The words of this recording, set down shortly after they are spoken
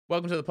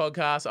Welcome to the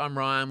podcast. I'm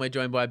Ryan. We're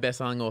joined by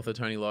best-selling author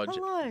Tony Lodge.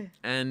 Hello.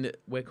 And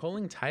we're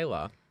calling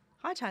Taylor,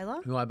 Hi, Taylor.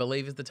 who I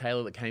believe is the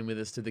Taylor that came with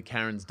us to the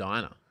Karen's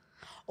Diner.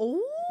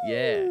 Oh.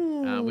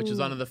 Yeah, which was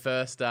one of the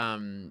first,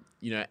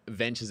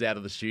 ventures out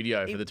of the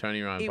studio for the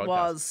Tony Ryan podcast. It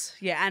was.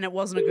 Yeah, and it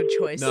wasn't a good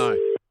choice. No.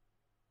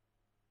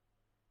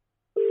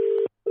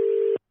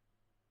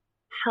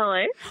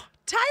 Hello.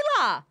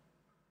 Taylor.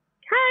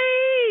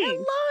 Hey.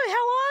 Hello.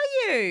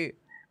 How are you?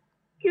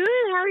 Good.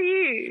 How are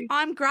you?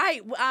 I'm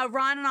great.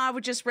 Ryan and I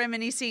were just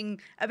reminiscing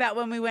about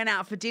when we went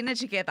out for dinner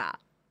together.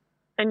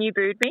 And you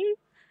booed me?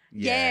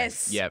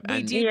 Yes. Yeah. We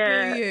And- did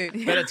Yeah. boo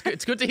you. But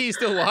it's good to hear you're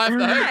still live, though.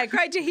 Yeah,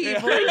 great to hear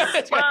your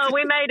voice. Well,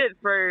 we made it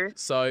through.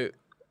 So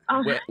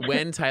Oh,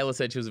 when Taylor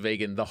said she was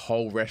vegan, the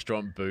whole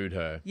restaurant booed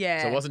her.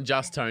 Yeah. So it wasn't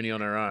just Tony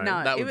on her own.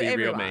 No, that would be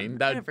everyone, real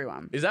mean.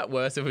 everyone. Is that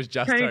worse if it was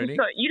just Tony Tony?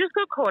 you just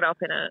got caught up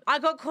in it. I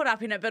got caught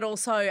up in it, but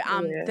also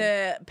Yeah.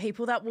 the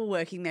people that were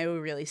working there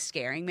were really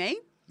scaring me.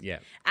 Yeah.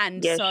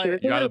 And Yeah, so she was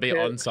You got to be Good.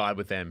 on side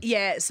with them.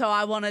 yeah, so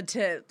I wanted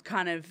to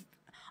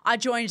I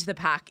joined the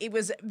pack. It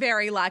was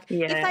very like, if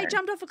Yeah. they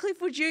jumped off a cliff,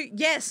 would you?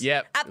 Yes.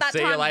 Yep. At that See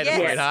time, you later,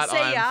 yes. sweetheart. See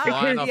I'm ya. flying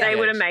Because off they the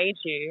would have edge. made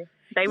you.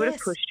 They would have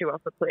Yes. pushed you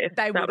off a cliff.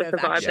 They that would was have the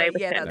vibe actually. they were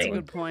Yeah, that's a sending.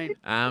 good point.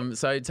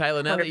 So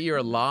Taylor, now that you're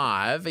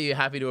alive, are you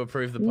happy to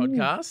approve the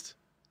podcast?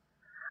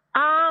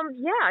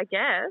 Yeah, I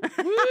guess.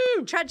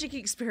 Woo! Tragic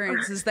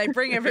experiences, they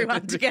bring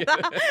everyone together.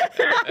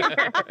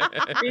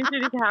 Been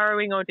through this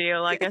harrowing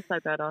ordeal. I guess I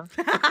better.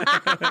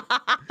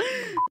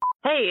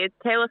 Hey, it's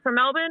Taylor from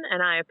Melbourne,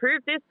 and I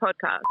approve this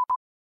podcast.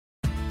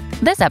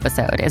 This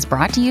episode is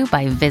brought to you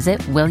by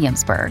Visit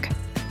Williamsburg.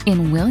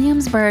 In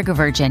Williamsburg,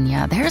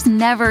 Virginia, there's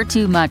never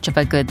too much of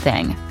a good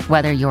thing.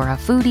 Whether you're a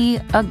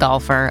foodie, a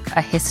golfer,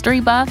 a history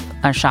buff,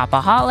 a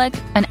shopaholic,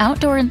 an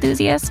outdoor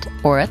enthusiast,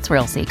 or a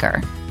thrill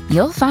seeker,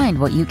 you'll find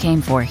what you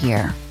came for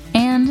here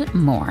and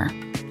more.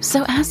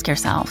 So ask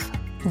yourself,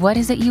 what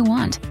is it you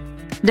want?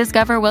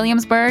 Discover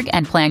Williamsburg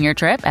and plan your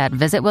trip at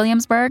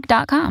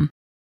visitwilliamsburg.com.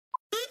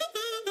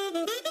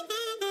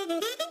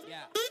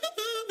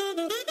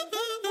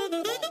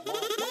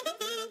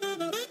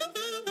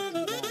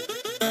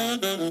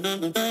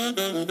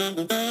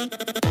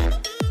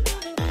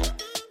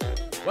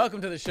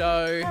 Welcome to the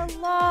show.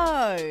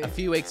 Hello. A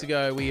few weeks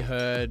ago, we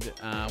heard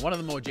one of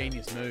the more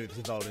genius moves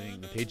involving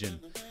the pigeon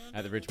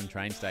at the Richmond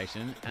train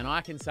station. And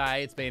I can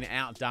say it's been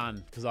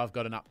outdone because I've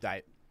got an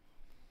update.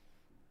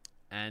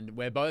 And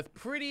we're both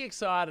pretty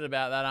excited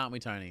about that, aren't we,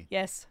 Tony?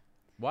 Yes.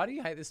 Why do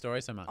you hate this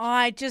story so much?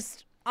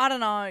 I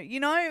don't know. You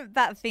know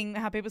that thing,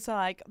 how people say,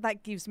 like,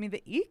 that gives me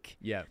the ick?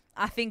 Yeah.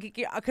 I think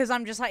because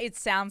I'm just like, it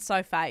sounds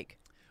so fake.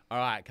 All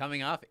right,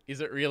 coming up,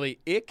 is it really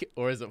ick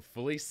or is it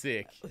fully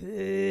sick?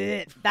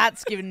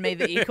 That's given me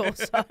the ick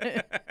also.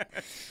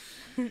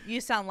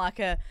 You sound like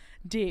a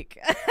dick.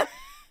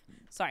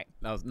 Sorry.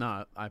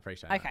 No, I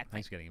appreciate Okay. that.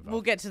 Thanks for getting involved.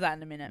 We'll get to that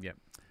in a minute.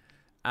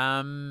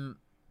 Yep.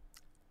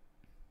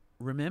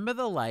 Remember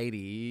the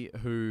lady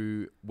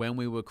who, when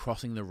we were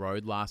crossing the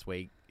road last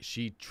week,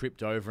 she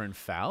tripped over and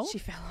fell? She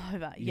fell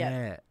over. Yeah.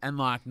 Yeah. And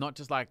not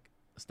just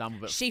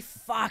stumbled, but She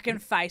fucking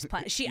face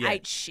planted. She Yeah.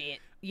 ate shit.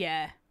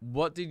 Yeah.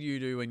 what did you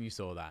do when you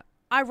saw that?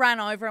 I ran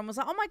over and was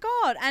like, oh my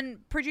God.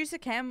 And producer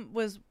Cam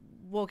was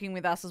walking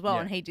with us as well,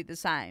 Yeah. and he did the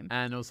same.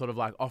 And it was sort of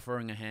like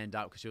offering a hand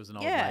up because she was an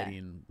old Yeah. lady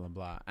and blah,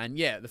 blah. And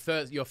yeah,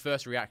 your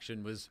first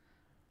reaction was,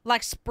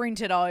 Like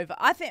sprinted over.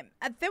 I think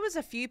there was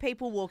a few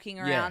people walking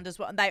around as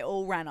well, and they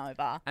all ran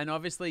over. and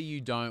obviously you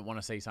don't want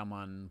to see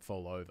someone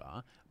fall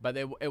over, but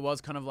it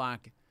was kind of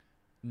like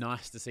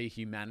nice to see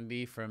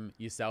humanity from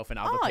yourself and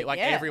other Oh, people. Like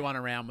yeah. everyone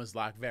around was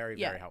like very,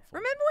 Yeah. very helpful.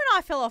 Remember when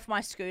I fell off my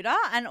scooter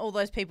and all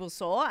those people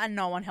saw and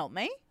no one helped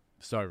me?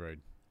 So rude.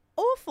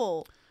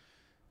 Awful.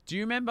 Do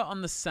you remember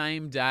on the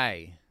same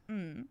day?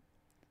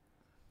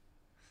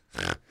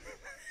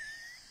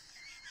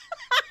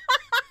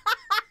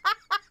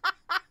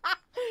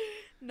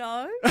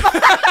 No.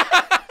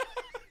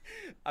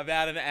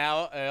 About an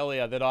hour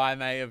earlier that I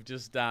may have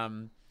just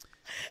I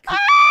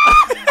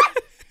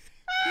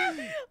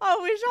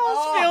wish I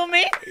was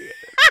filming.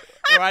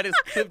 where I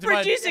just clipped my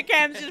Producer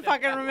Cam's just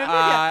fucking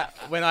remembered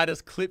when I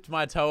just clipped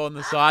my toe on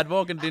the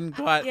sidewalk and didn't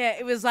quite Yeah,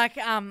 it was like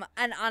an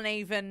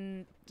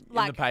uneven in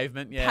like the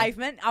pavement. Yeah.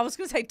 pavement. I was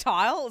gonna say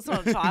tile. It's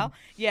not a tile.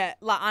 Yeah,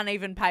 like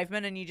uneven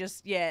pavement, and you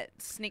just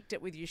snicked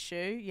it with your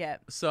shoe. Yeah.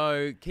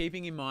 So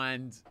keeping in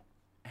mind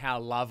how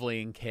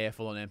lovely and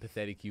careful and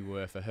empathetic you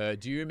were for her,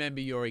 do you remember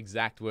your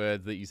exact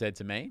words that you said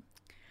to me?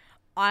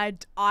 I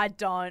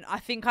don't. I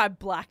think I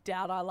blacked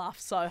out. I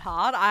laughed so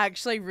hard. I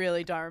actually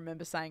really don't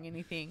remember saying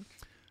anything.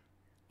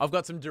 I've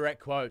got some direct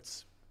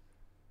quotes.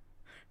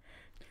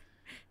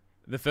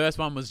 The first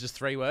one was just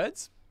 3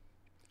 words,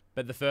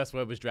 but the first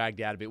word was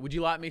dragged out a bit. Would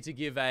you like me to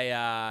give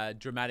a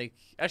dramatic,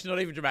 actually not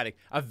even dramatic,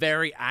 a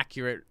very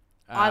accurate...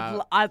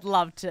 I'd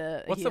love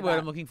to. what's hear the word that.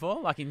 I'm looking for?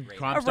 Like in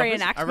Crime A Stoppers?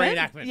 reenactment. A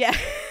reenactment. Yeah.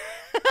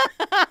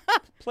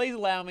 Please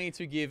allow me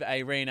to give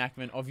a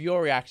reenactment of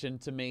your reaction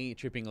to me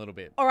tripping a little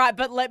bit. All right,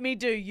 but let me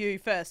do you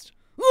first.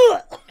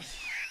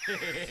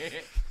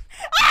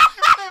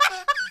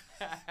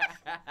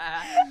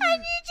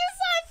 And you just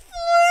like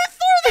flew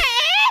through the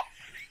air.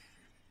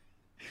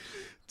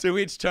 To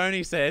which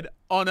Tony said,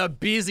 on a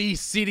busy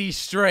city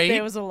street.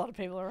 There was a lot of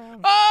people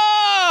around.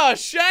 Oh,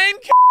 Shane.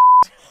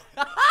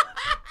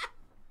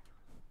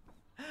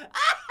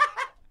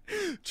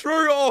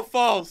 True or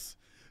false?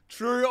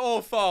 True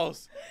or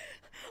false?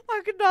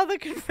 I could neither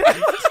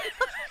confirm.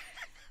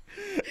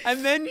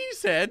 And then you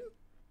said,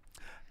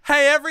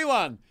 hey,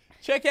 everyone,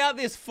 check out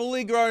this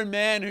fully grown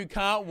man who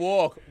can't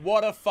walk.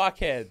 What a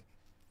fuckhead.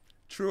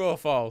 True or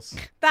false?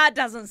 That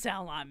doesn't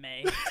sound like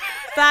me.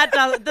 That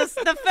doesn't.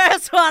 The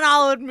first one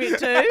I'll admit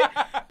to,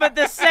 but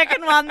the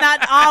second one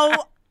that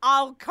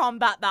I'll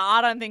combat that.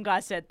 I don't think I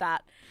said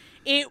that.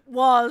 It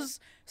was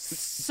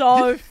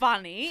so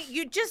funny.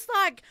 You just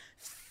like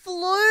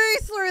flew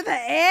through the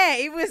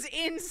air. It was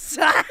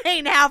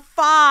insane how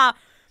far,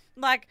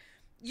 like,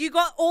 you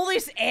got all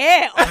this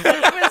air.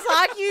 It was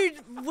like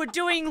you were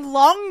doing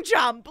long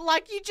jump.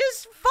 Like, you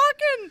just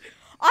fucking,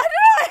 I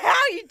don't know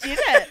how you did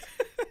it.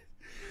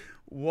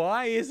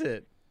 Why is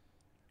it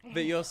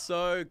that you're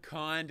so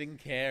kind and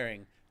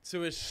caring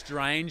to a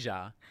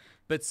stranger,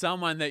 but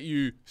someone that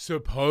you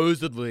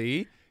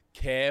supposedly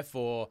care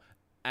for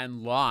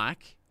and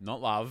like, not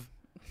love?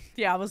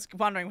 Yeah, I was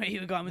wondering where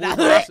you were going with Well,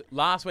 that.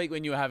 last week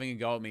when you were having a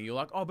go at me, you're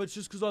like, oh, but it's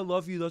just because I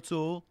love you, that's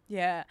all.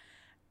 Yeah.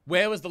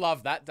 Where was the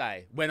love that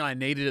day when I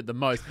needed it the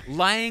most?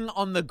 Laying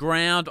on the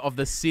ground of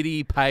the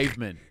city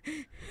pavement.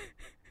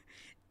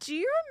 Do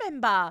you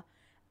remember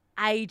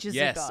ages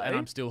ago? Yes, and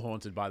I'm still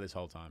haunted by this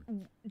whole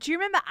time. Do you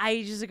remember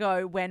ages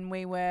ago when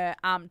we were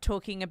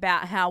talking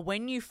about how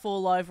when you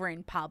fall over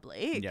in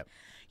public, Yep.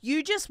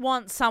 you just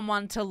want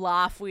someone to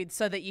laugh with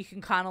so that you can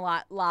kind of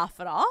like laugh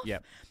it off?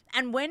 Yep.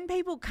 And when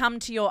people come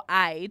to your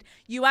aid,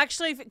 you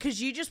actually,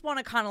 because you just want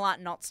to kind of like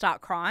not start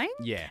crying.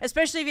 Yeah.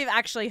 Especially if you've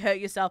actually hurt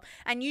yourself.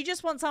 And you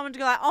just want someone to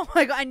go like, oh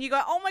my God. And you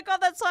go, oh my God,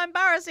 that's so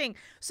embarrassing.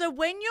 So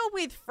when you're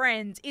with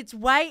friends, it's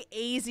way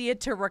easier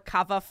to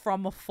recover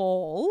from a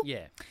fall.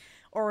 Yeah.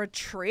 Or a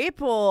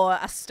trip or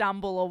a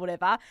stumble or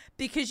whatever,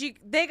 because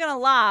they're going to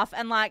laugh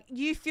and like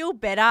you feel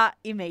better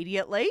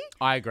immediately.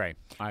 I agree.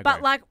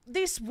 But like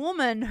this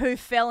woman who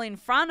fell in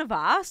front of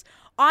us,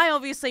 I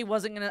obviously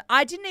wasn't going to,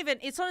 I didn't even,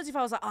 it's not as if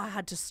I was like, oh, I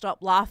had to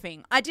stop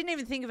laughing. I didn't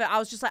even think of it. I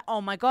was just like,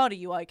 oh my God, are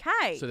you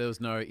okay? So there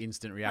was no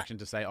instant reaction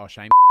to say, oh,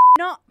 Shane.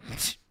 Not.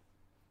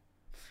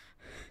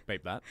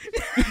 Beep that.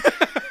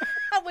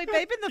 Are we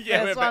beeping the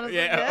first one?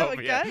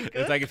 Okay,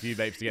 It'll take a few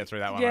beeps to get through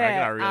that one. Yeah, I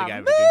reckon I really gave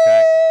it a good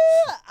crack.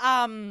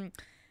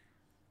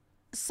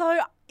 So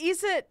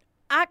is it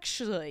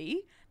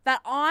actually that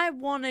I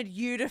wanted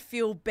you to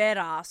feel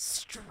better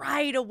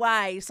straight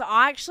away? So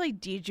I actually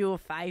did you a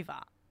favour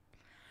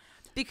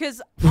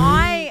because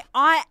I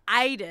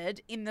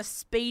aided in the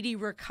speedy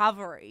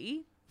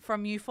recovery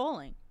from you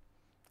falling.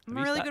 I'm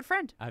a really good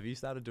friend. Have you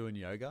started doing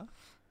yoga?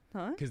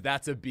 No. Because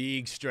that's a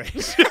big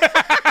stretch.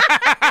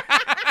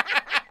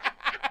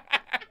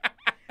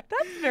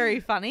 That's very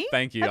funny.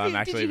 Thank you. I'm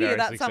actually a very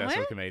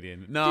successful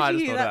comedian. No, I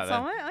just thought about that.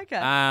 Somewhere? Okay.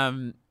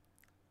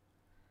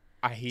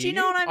 I hear you. Do you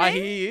know what I mean? I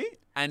hear you.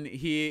 And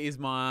here is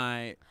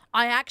my...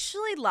 I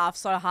actually laughed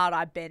so hard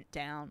I bent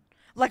down.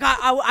 Like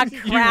I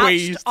crouched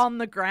wheezed. on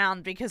the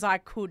ground because I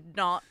could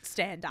not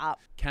stand up.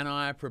 Can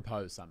I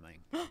propose something?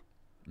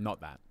 Not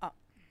that. Oh.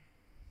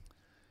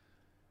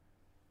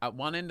 At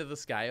one end of the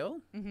scale,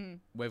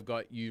 we've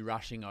got you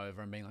rushing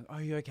over and being like, oh,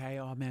 you okay?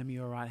 Oh, ma'am,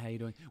 you all right? How you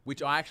doing?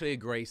 Which I actually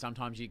agree.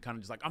 Sometimes you kind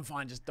of just like, I'm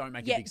fine. Just don't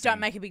make a big scene.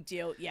 Don't make a big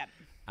deal. Yeah.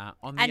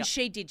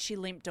 She did. She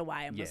limped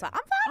away and was like,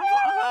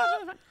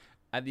 I'm fine.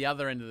 At the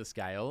other end of the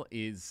scale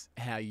is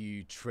how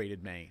you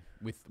treated me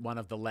with one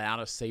of the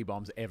loudest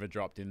C-bombs ever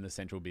dropped in the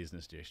Central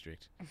Business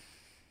District.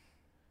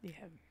 Yeah.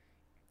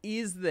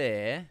 Is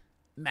there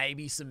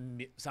maybe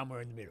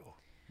somewhere in the middle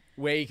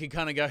where you can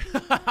kind of go,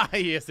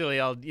 you silly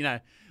old,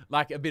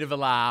 like a bit of a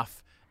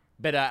laugh,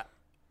 but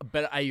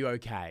are you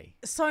okay?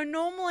 So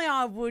normally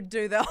I would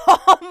do the,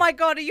 oh my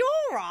God, are you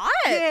all right?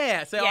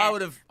 Yeah. So yeah. I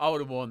would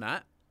have worn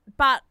that.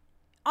 But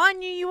I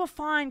knew you were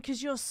fine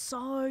because you're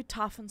so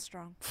tough and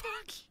strong.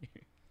 Fuck you.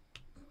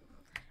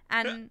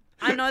 And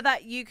I know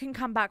that you can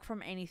come back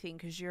from anything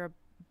because you're a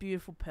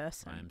beautiful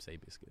person. I am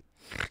Seabiscuit.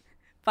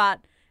 But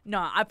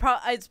no,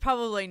 it's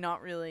probably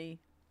not really,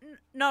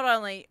 not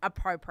only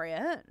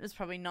appropriate, it's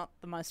probably not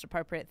the most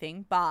appropriate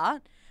thing,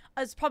 but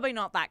it's probably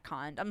not that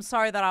kind. I'm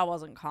sorry that I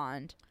wasn't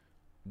kind.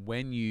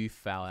 When you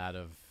fell out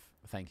of,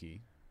 thank you,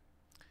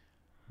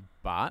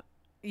 but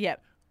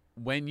yep.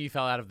 When you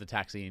fell out of the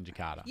taxi in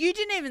Jakarta. You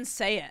didn't even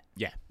see it.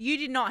 Yeah. You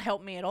did not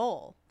help me at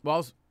all.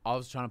 Well, I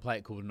was trying to play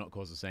it cool to not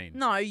cause a scene.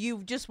 No,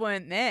 you just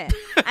weren't there.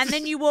 And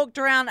then you walked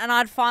around and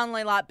I'd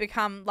finally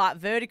become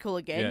vertical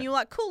again. Yeah. You were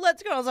like, cool,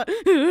 let's go. I was like,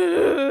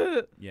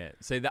 yeah.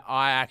 See, that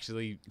I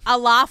actually... A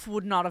laugh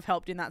would not have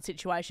helped in that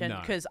situation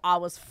because I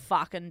was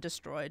fucking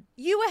destroyed.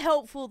 You were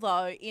helpful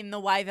though in the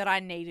way that I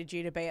needed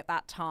you to be at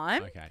that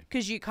time. Okay.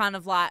 Because you kind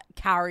of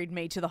carried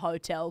me to the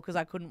hotel because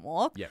I couldn't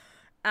walk. Yeah.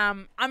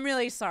 I'm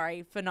really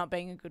sorry for not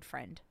being a good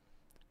friend.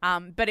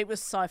 But it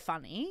was so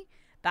funny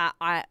that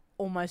I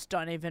almost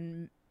don't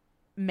even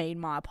mean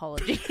my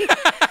apology.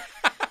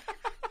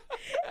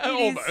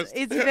 Almost.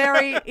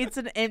 It's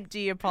an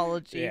empty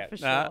apology for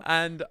sure.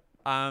 And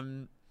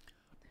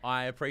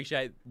I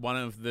appreciate one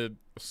of the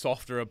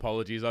softer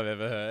apologies I've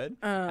ever heard.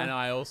 And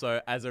I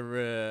also, as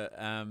a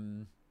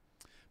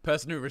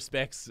person who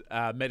respects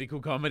medical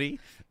comedy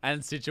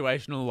and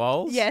situational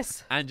lols.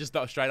 Yes. And just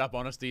the straight up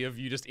honesty of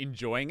you just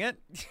enjoying it,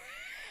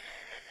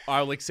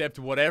 I'll accept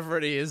whatever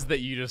it is that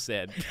you just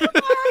said. I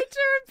hate to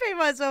repeat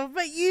myself,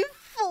 but you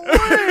flew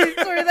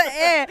through the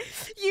air.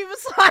 You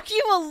was like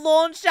you were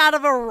launched out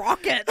of a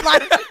rocket.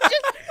 Like, you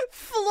just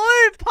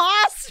flew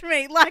past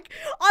me. Like,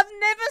 I've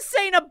never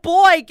seen a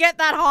boy get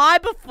that high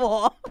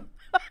before.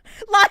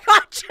 Like,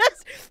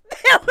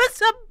 there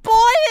was a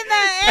boy in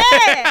the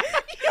air.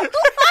 You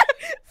were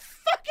like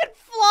fucking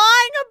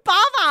flying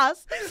above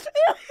us. It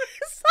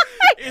was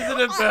like, Is it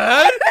a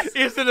bird?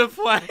 Is it a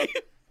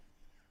plane?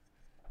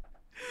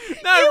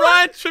 No,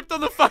 Ryan tripped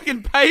on the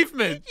fucking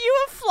pavement.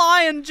 You were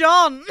Flyin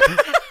Jon.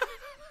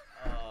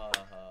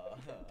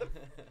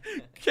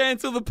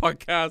 Cancel the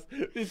podcast.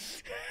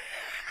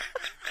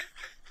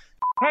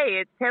 Hey,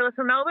 it's Taylor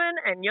from Melbourne,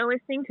 and you're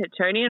listening to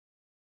Tony and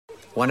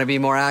Want to be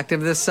more active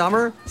this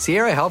summer?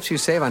 Sierra helps you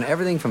save on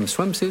everything from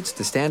swimsuits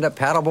to stand-up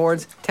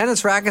paddleboards,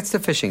 tennis rackets to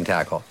fishing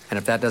tackle. And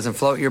if that doesn't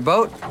float your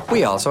boat,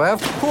 we also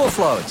have pool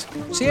floats.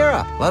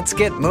 Sierra, let's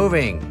get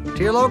moving.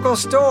 To your local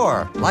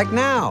store, like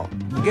now.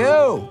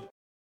 Go!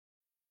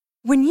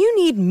 When you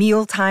need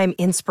mealtime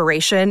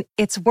inspiration,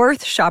 it's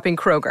worth shopping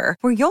Kroger,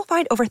 where you'll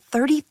find over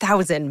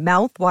 30,000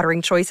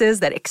 mouth-watering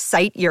choices that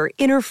excite your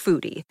inner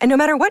foodie. And no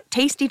matter what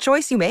tasty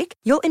choice you make,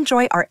 you'll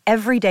enjoy our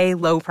everyday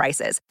low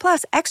prices,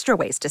 plus extra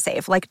ways to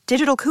save, like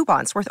digital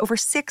coupons worth over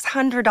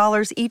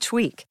 $600 each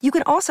week. You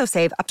can also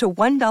save up to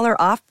 $1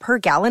 off per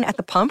gallon at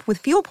the pump with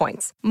fuel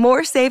points.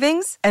 More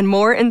savings and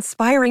more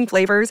inspiring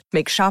flavors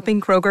make shopping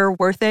Kroger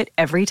worth it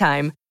every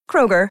time.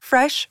 Kroger,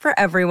 fresh for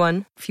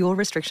everyone. Fuel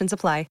restrictions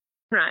apply.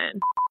 Ryan.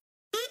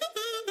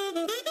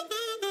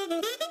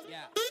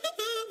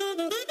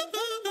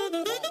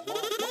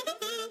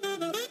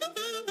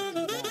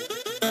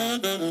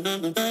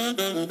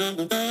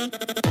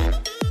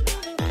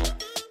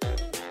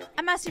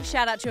 A massive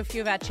shout out to a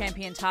few of our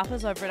champion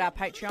tappers over at our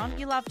Patreon.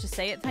 You love to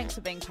see it. Thanks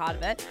for being part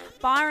of it.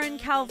 Byron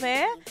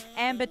Calvert,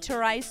 Amber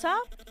Teresa,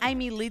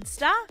 Amy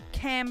Lidster,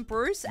 Cam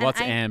Bruce. And What's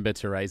Amber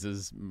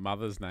Teresa's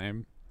mother's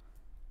name?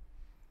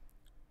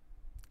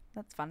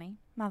 That's funny.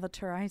 Mother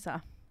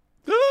Teresa.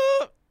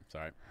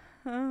 Sorry.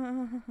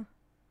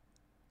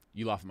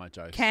 You laugh at my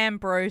jokes. Cam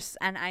Bruce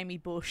and Amy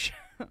Bush.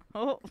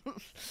 Oh.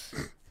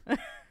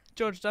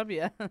 George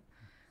W. Not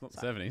the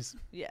 70s.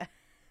 Yeah.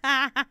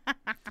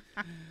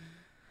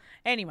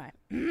 Anyway.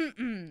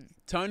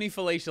 Tony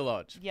Felicia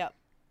Lodge. Yep.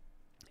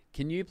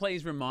 Can you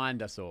please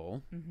remind us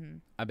all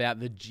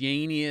about the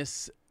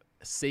genius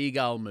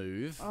seagull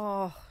move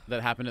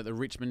that happened at the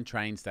Richmond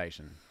train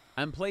station?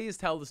 And please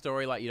tell the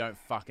story like you don't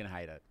fucking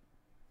hate it.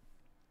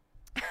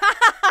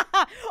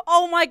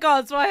 Oh my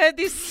God. So I heard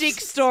this sick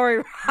story,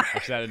 right?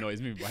 Actually, that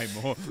annoys me way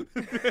more.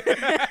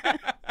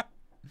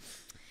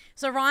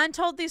 So Ryan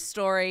told this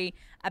story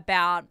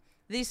about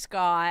this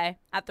guy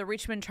at the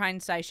Richmond train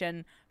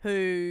station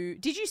who...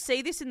 Did you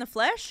see this in the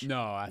flesh?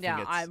 No, I think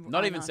Yeah, it's I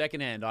not even know.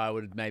 secondhand. I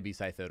would maybe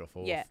say third or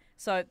fourth. Yeah.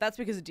 So that's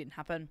because it didn't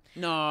happen.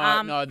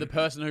 No, no. The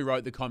person who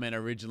wrote the comment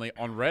originally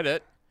on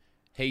Reddit,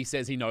 he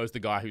says he knows the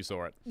guy who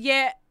saw it.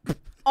 Yeah.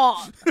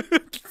 Oh.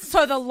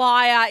 So the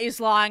liar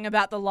is lying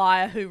about the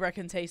liar who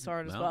reckons he saw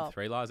it as well.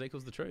 3 lies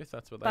equals the truth.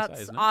 That's what they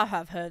say, isn't it? I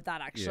have heard that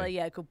actually.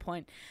 Yeah, good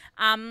point.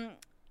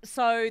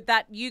 So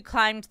that you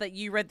claimed that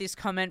you read this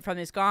comment from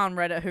this guy on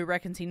Reddit who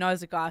reckons he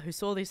knows a guy who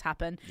saw this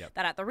happen. Yep.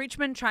 That at the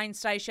Richmond train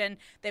station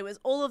there was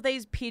all of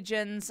these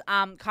pigeons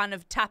kind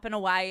of tapping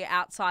away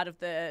outside of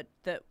the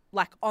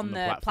like on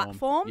the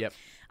platform. Yep.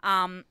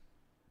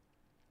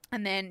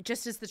 And then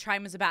just as the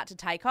train was about to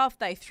take off,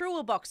 they threw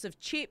a box of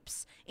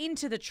chips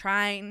into the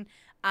train.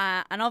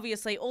 And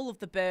obviously all of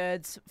the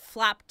birds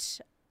flapped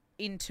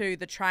into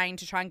the train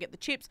to try and get the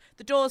chips.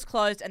 The doors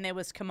closed and there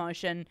was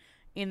commotion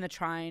in the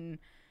train.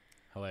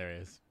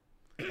 Hilarious.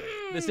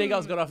 The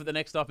seagulls got off at the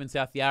next stop in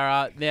South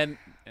Yarra. Then,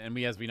 and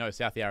as we know,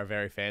 South Yarra are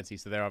very fancy,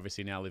 so they're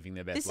obviously now living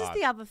their best This lives.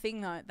 is the other thing,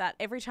 though, that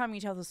every time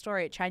you tell the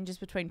story, it changes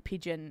between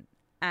pigeon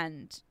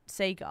and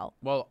seagull.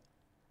 Well,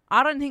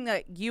 I don't think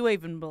that you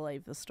even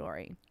believe the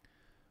story.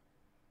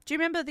 Do you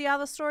remember the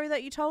other story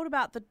that you told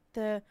about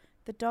the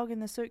dog in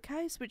the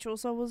suitcase, which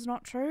also was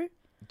not true?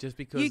 just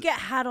because You get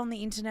had on the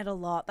internet a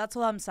lot. That's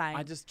all I'm saying.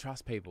 I just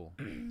trust people.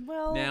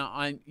 Well,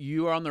 Now,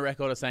 you are on the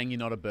record of saying you're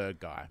not a bird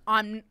guy.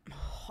 I'm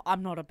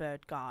not a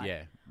bird guy.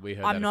 Yeah, we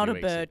heard that I'm not few a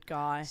weeks ago. bird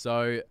guy.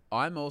 So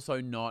I'm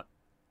also not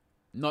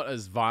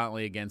as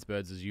violently against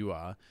birds as you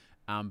are.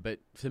 But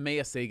to me,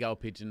 a seagull,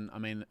 pigeon, I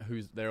mean,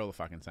 they're all the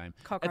fucking same.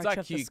 Cockroach It's like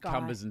of the sky.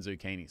 cucumbers and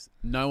zucchinis.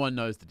 No one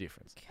knows the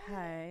difference.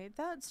 Okay,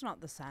 that's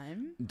not the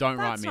same. Don't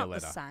write That's me a not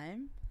letter. the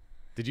same.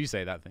 Did you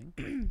say that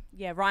thing?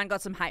 Yeah, Ryan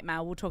got some hate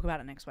mail. We'll talk about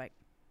it next week.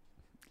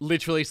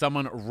 Literally,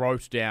 someone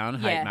wrote down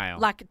hate mail.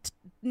 Like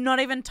not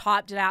even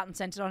typed it out and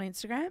sent it on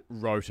Instagram.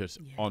 Wrote it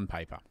on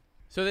paper.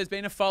 So there's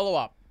been a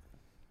follow-up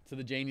to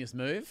the genius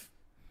move,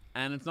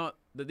 and it's not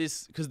that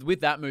this, because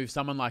with that move,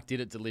 someone like did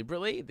it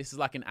deliberately. This is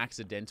like an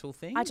accidental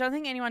thing. I don't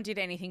think anyone did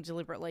anything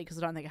deliberately because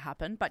I don't think it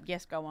happened. But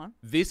yes, go on.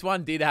 This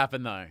one did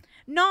happen though.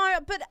 No,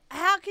 but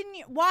how can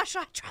you? Why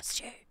should I trust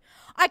you?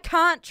 I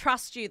can't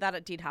trust you that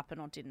it did happen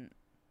or didn't.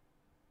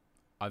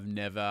 I've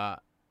never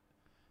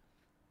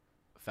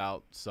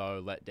felt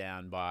so let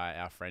down by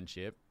our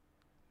friendship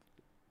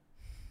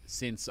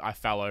since I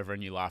fell over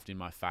and you laughed in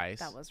my face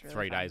That was really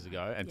 3 funny. days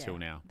ago until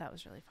now. That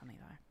was really funny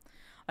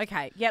though.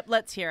 Okay, yep,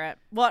 let's hear it.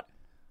 What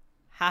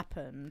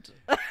happened?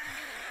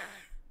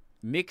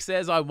 Mick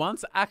says, I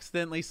once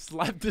accidentally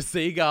slapped a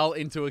seagull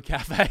into a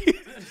cafe.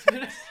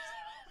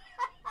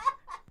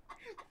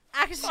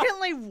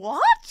 Accidentally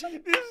what?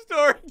 This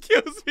story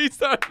kills me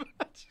so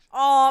much.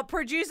 Oh,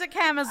 producer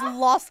Cam has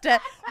lost it.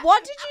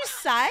 What did you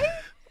say?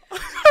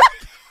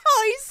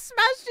 Oh, he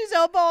smashed his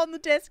elbow on the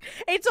desk.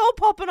 It's all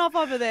popping off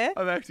over there.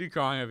 I'm actually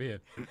crying over here.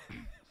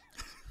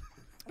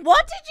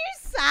 What did you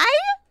say?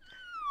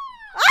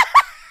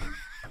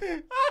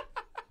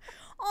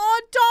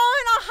 Oh, don't.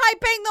 I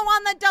hate being the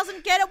one that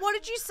doesn't get it. What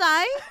did you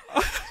say?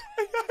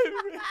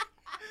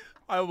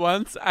 I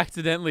once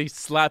accidentally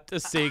slapped a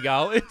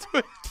seagull into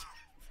a...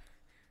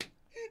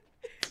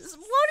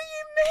 What do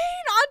you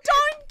mean? I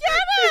don't get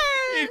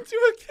it. into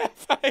a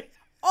cafe.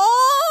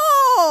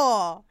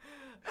 Oh.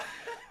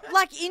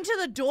 Like into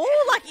the door?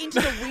 Like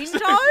into the window?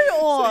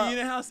 Or So you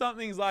know how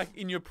something's like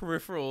in your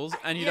peripherals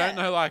and you don't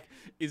know, like,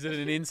 is it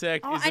an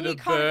insect? Oh, is and it you a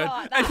can't bird? go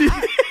like And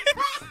that.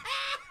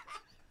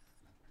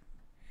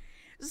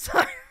 So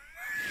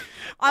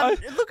look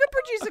at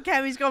producer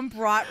Cam, he's gone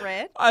bright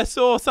red. I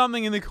saw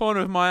something in the corner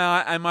of my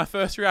eye and my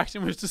first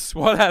reaction was to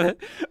swat at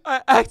it.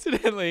 I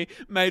accidentally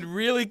made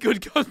really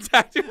good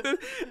contact with it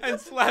and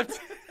slapped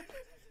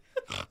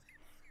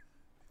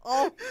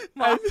Oh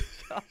my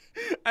God.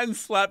 and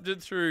slapped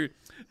it through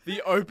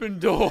the open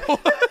door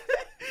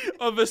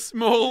of a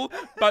small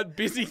but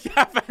busy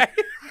cafe.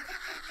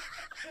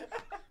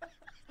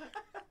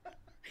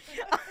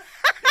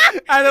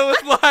 And it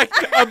was like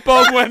a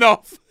bomb went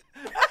off.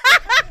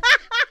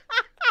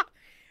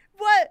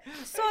 What?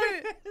 So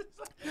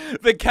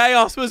The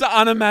chaos was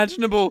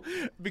unimaginable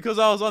because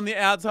I was on the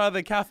outside of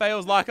the cafe. It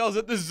was like I was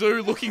at the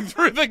zoo looking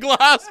through the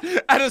glass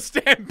at a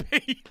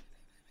stampede.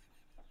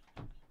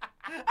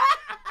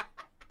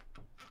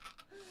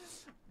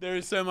 There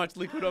is so much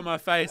liquid on my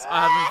face.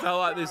 I haven't felt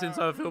like this since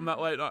I filmed that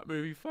late night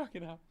movie.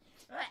 Fucking hell.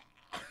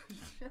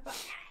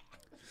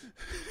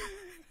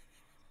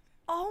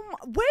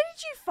 where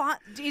did you find?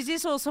 Is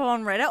this also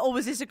on Reddit or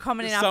was this a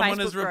comment in our Someone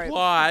Facebook has group?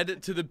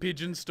 replied to the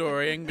pigeon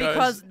story and goes,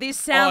 Because this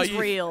sounds "Oh,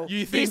 real.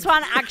 you think This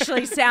one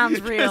actually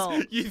sounds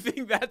real. You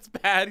think that's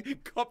bad?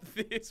 Cop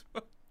this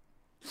one.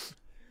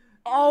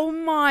 Oh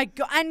my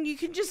God. And you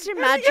can just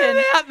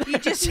imagine. You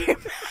just imagine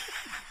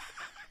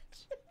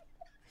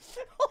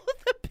all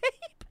the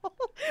people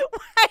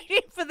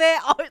waiting for their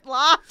oat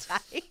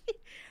latte.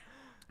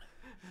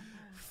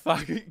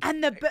 Fuck.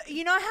 And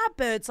you know how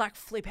birds like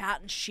flip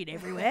out and shit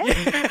everywhere?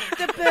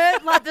 The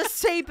bird, like the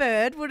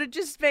seabird, would have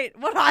just been,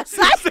 what did I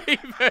say?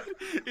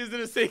 Seabird. Is it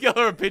a seagull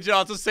or a pigeon?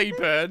 Oh, it's a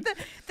seabird.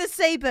 The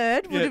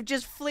seabird would Yeah. have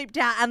just flipped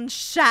out and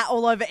shat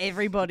all over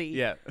everybody.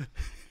 Yeah.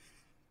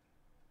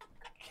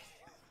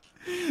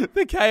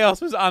 The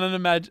chaos was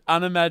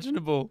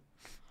unimaginable.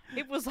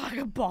 It was like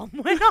a bomb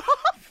went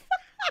off.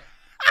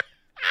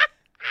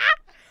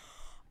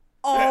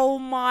 Oh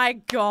my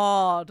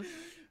God.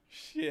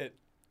 Shit.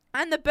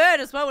 And the bird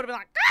as well would have been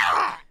like,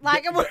 "Ah!"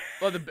 Like it would.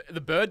 Well,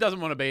 the bird doesn't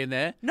want to be in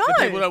there. No. The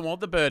people don't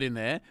want the bird in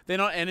there. They're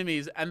not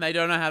enemies, and they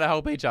don't know how to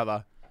help each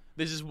other.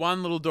 There's just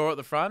one little door at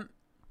the front.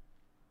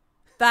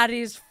 That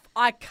is,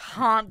 I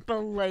can't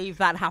believe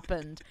that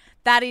happened.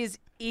 That is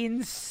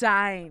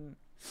insane.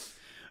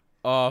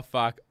 Oh,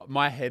 fuck.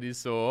 My head is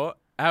sore.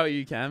 How are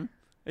you, Cam?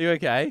 Are you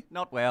okay?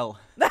 Not well.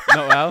 Not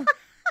well?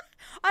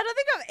 I don't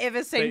think I've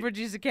ever seen See-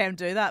 producer Cam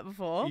do that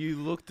before. You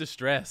look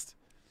distressed.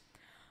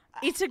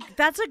 That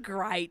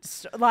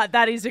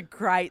is a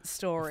great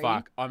story.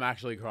 Fuck. I'm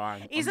actually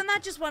crying. Isn't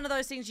that just one of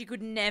those things you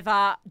could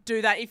never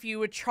do that if you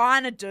were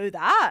trying to do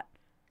that?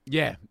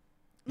 Yeah.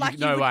 Like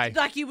No you way.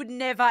 Like you would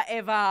never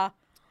ever.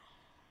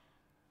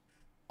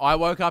 I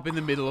woke up in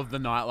the middle of the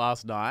night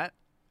last night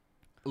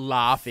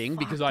laughing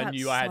because I that's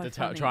knew I had so to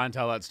funny. try and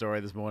tell that story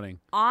this morning.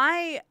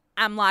 I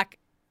am like,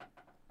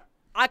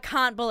 I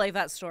can't believe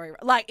that story.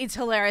 Like, it's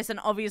hilarious, and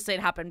obviously it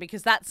happened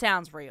because that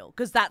sounds real.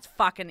 Because that's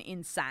fucking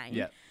insane.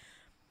 Yeah.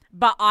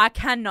 But I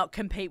cannot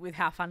compete with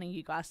how funny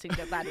you guys think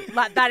that is.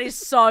 Like, that is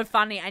so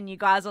funny, and you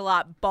guys are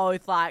like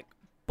both like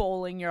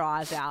bawling your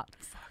eyes out.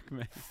 Fuck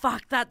me.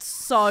 Fuck, that's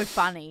so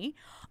funny.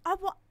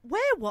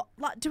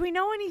 Like, do we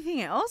know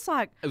anything else?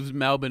 Like, It was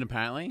Melbourne,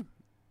 apparently.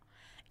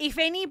 if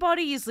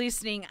anybody is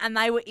listening and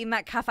they were in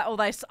that cafe, or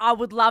I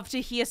would love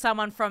to hear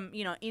someone from,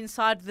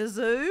 inside the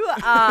zoo,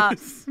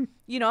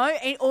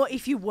 or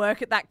if you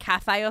work at that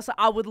cafe or so,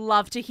 I would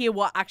love to hear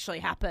what actually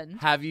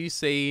happened. Have you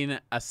seen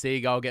a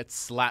seagull get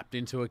slapped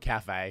into a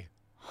cafe?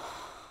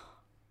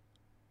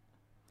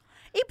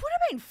 It would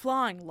have been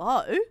flying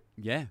low.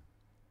 Yeah.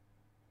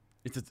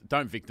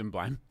 Don't victim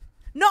blame.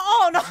 No,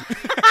 oh, no.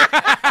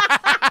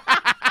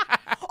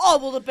 Oh,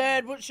 well, the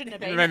bird shouldn't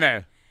have been.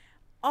 No.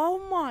 Oh,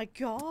 my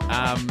God.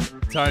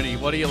 Tony,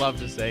 what do you love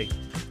to see?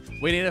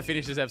 We need to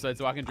finish this episode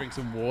so I can drink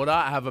some water,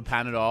 have a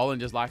Panadol,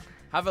 and just like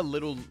have a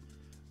little,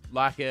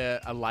 like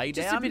a lay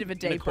down. Just a bit of a in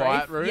deep a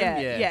quiet room.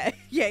 Yeah.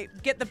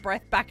 Get the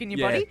breath back in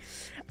your body.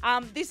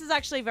 This is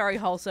actually very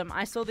wholesome.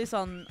 I saw this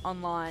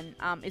online.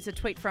 It's a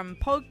tweet from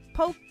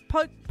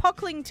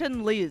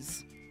Pocklington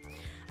Liz.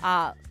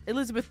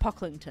 Elizabeth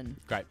Pocklington.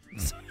 Great.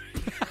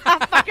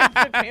 That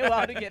fucking took me a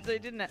while to get to,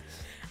 didn't it?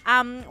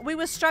 We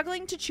were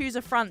struggling to choose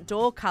a front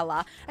door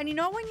colour. And you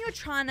know when you're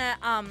trying to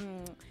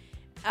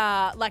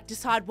like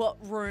decide what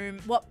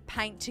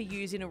paint to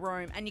use in a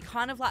room, and you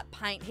kind of like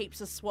paint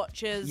heaps of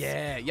swatches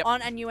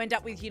on, and you end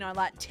up with,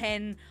 like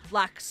 10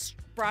 like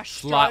brush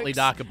strokes. Slightly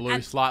darker blue,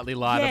 slightly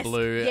lighter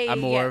blue,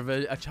 more of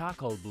a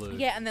charcoal blue.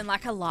 Yeah, and then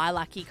like a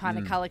lilac-y kind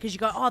of colour, because you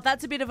go, oh,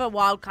 that's a bit of a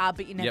wild card,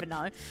 but you never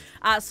know.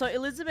 So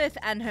Elizabeth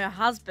and her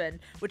husband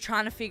were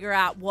trying to figure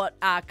out what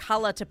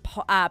colour to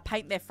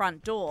paint their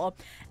front door,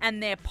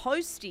 and their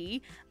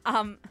postie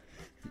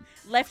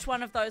left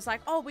one of those like,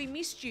 oh, we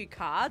missed you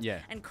card,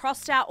 and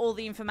crossed out all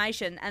the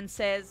information and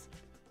says,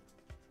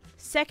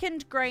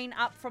 second green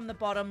up from the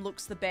bottom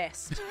looks the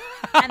best.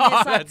 And there's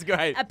like that's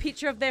great. a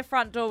picture of their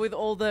front door with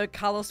all the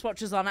colour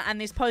swatches on it, and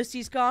this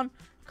postie's gone,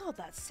 God,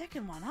 that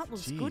second one up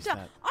looks good.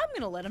 I'm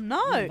going to let them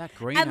know. That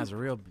green has a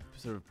real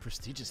sort of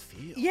prestigious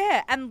feel.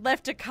 Yeah, and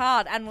left a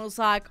card and was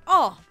like,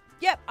 oh,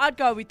 yep, I'd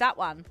go with that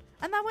one.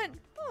 And they went,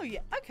 oh,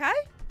 yeah, okay.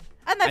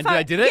 And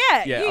they did it?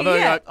 Yeah. Although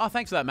you're like, oh,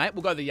 thanks for that, mate.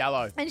 We'll go the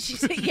yellow. And she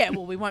said, yeah,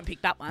 well, we won't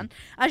pick that one.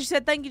 And she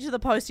said, thank you to the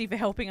postie for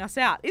helping us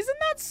out. Isn't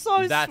that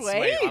so That's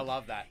sweet? I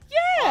love that.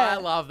 Yeah. I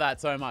love that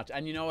so much.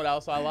 And you know what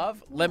else I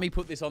love? Let me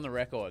put this on the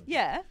record.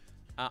 Yeah.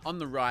 On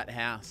the right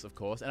house, of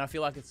course. And I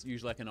feel like it's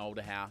usually like an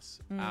older house.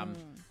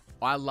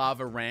 I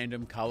love a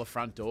random colour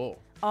front door.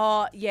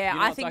 Oh, yeah.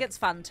 I think like, it's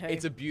fun too.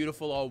 It's a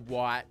beautiful old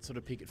white sort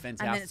of picket fence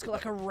house. And then it's got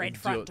like a red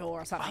front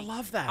door or something. I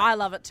love that. I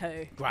love it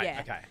too. Great, yeah.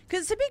 okay.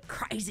 Because it's a bit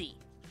crazy.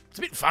 It's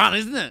a bit fun,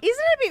 isn't it? Isn't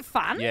it a bit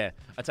fun? Yeah.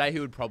 I tell you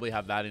who would probably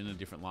have that in a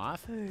different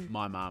life. Who?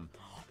 My mum.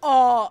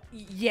 Oh,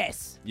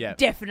 yes. Yeah.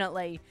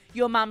 Definitely.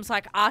 Your mum's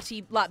like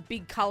arty, like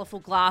big colourful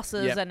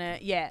glasses and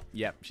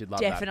Yep, she'd love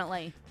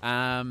definitely.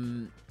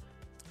 that.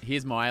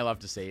 Here's my I love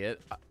to see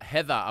it.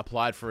 Heather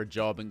applied for a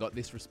job and got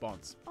this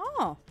response.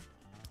 Oh.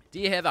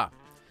 Dear Heather,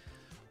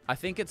 I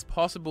think it's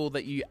possible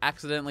that you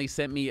accidentally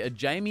sent me a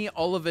Jamie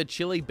Oliver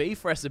chili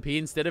beef recipe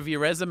instead of your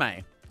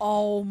resume.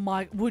 Oh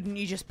my, wouldn't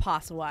you just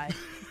pass away?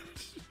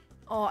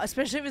 Oh,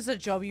 especially if it's a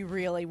job you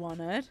really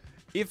wanted.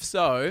 If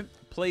so,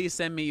 please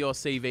send me your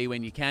CV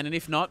when you can. And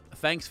if not,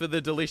 thanks for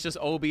the delicious,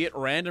 albeit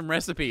random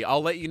recipe.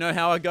 I'll let you know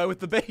how I go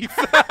with the beef.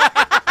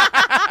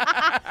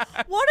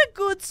 What a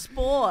good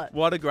sport.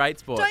 What a great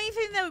sport. Don't you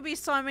think there would be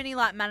so many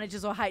like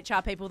managers or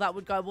HR people that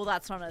would go, well,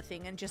 that's not a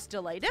thing, and just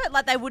delete it?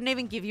 Like they wouldn't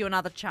even give you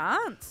another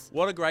chance.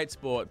 What a great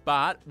sport.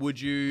 But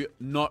would you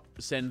not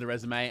send the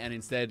resume and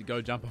instead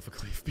go jump off a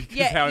cliff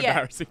because how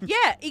embarrassing?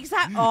 Yeah,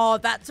 exactly. Oh,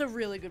 that's a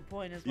really good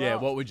point as well. Yeah,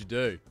 what would you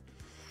do?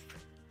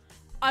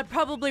 I'd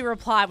probably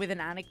reply with an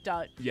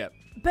anecdote. Yep.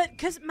 But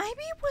because maybe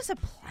it was a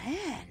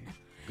plan.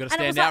 Got to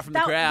stand out from the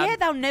crowd. Yeah,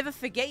 they'll never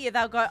forget you.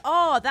 They'll go,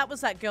 oh, that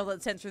was that girl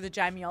that sent through the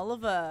Jamie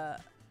Oliver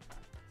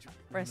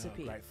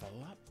recipe. Great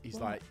follow-up. He's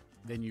like,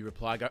 then you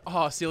reply, go,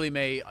 oh, silly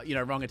me,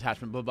 wrong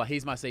attachment, blah, blah,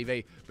 here's my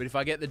CV. But if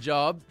I get the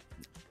job,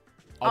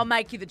 I'll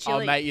make you the chili.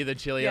 I'll make you the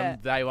chili on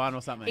day one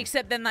or something.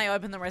 Except then they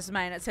open the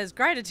resume and it says,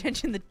 great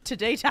attention to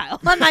detail.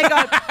 And they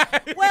go,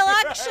 well,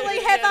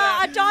 actually, Heather,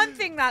 I don't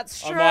think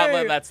that's true. I might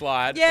let that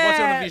slide. Yeah. What's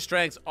one of your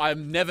strengths? I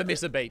never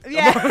miss a beat.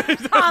 Yeah,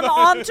 I'm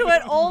onto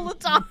it all the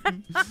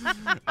time.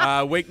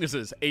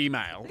 Weaknesses,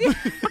 email.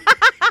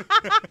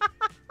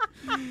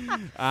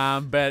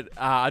 But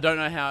I don't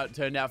know how it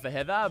turned out for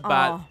Heather,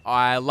 but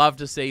I love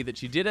to see that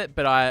she did it.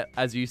 But I,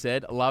 as you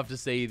said, love to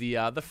see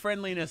the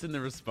friendliness in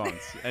the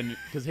response, and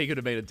because he could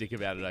have been a dick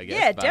about it, I guess.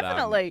 Yeah, but,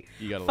 definitely.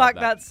 You gotta Fuck, love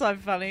that. that's so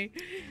funny.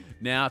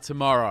 Now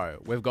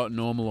tomorrow we've got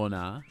normal or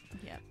nah.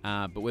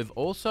 Yeah. But we've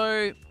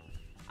also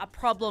a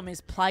problem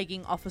is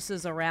plaguing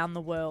officers around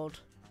the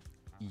world.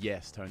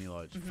 Yes, Tony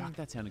Lodge. Fuck,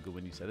 that sounded good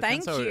when you said it.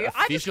 Thank Sounds so you.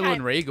 official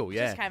and regal.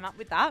 Yeah. Just came up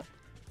with that.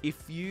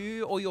 If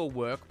you or your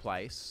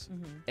workplace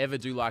ever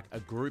do like a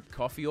group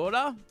coffee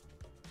order,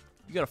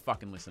 you got to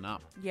fucking listen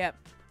up. Yep.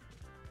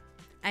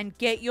 And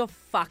get your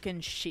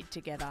fucking shit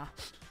together.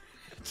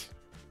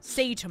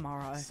 See you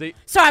tomorrow. So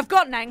I've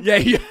gotten angry. Yeah,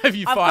 you have.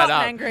 You I've fired gotten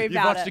up. angry You've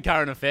about watched it. A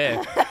current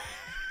affair.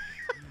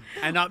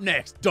 And up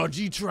next,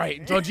 dodgy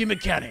mechanics.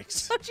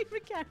 Dodgy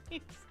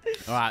mechanics.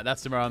 All right,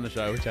 that's tomorrow on the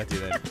show. We'll chat to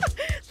you then.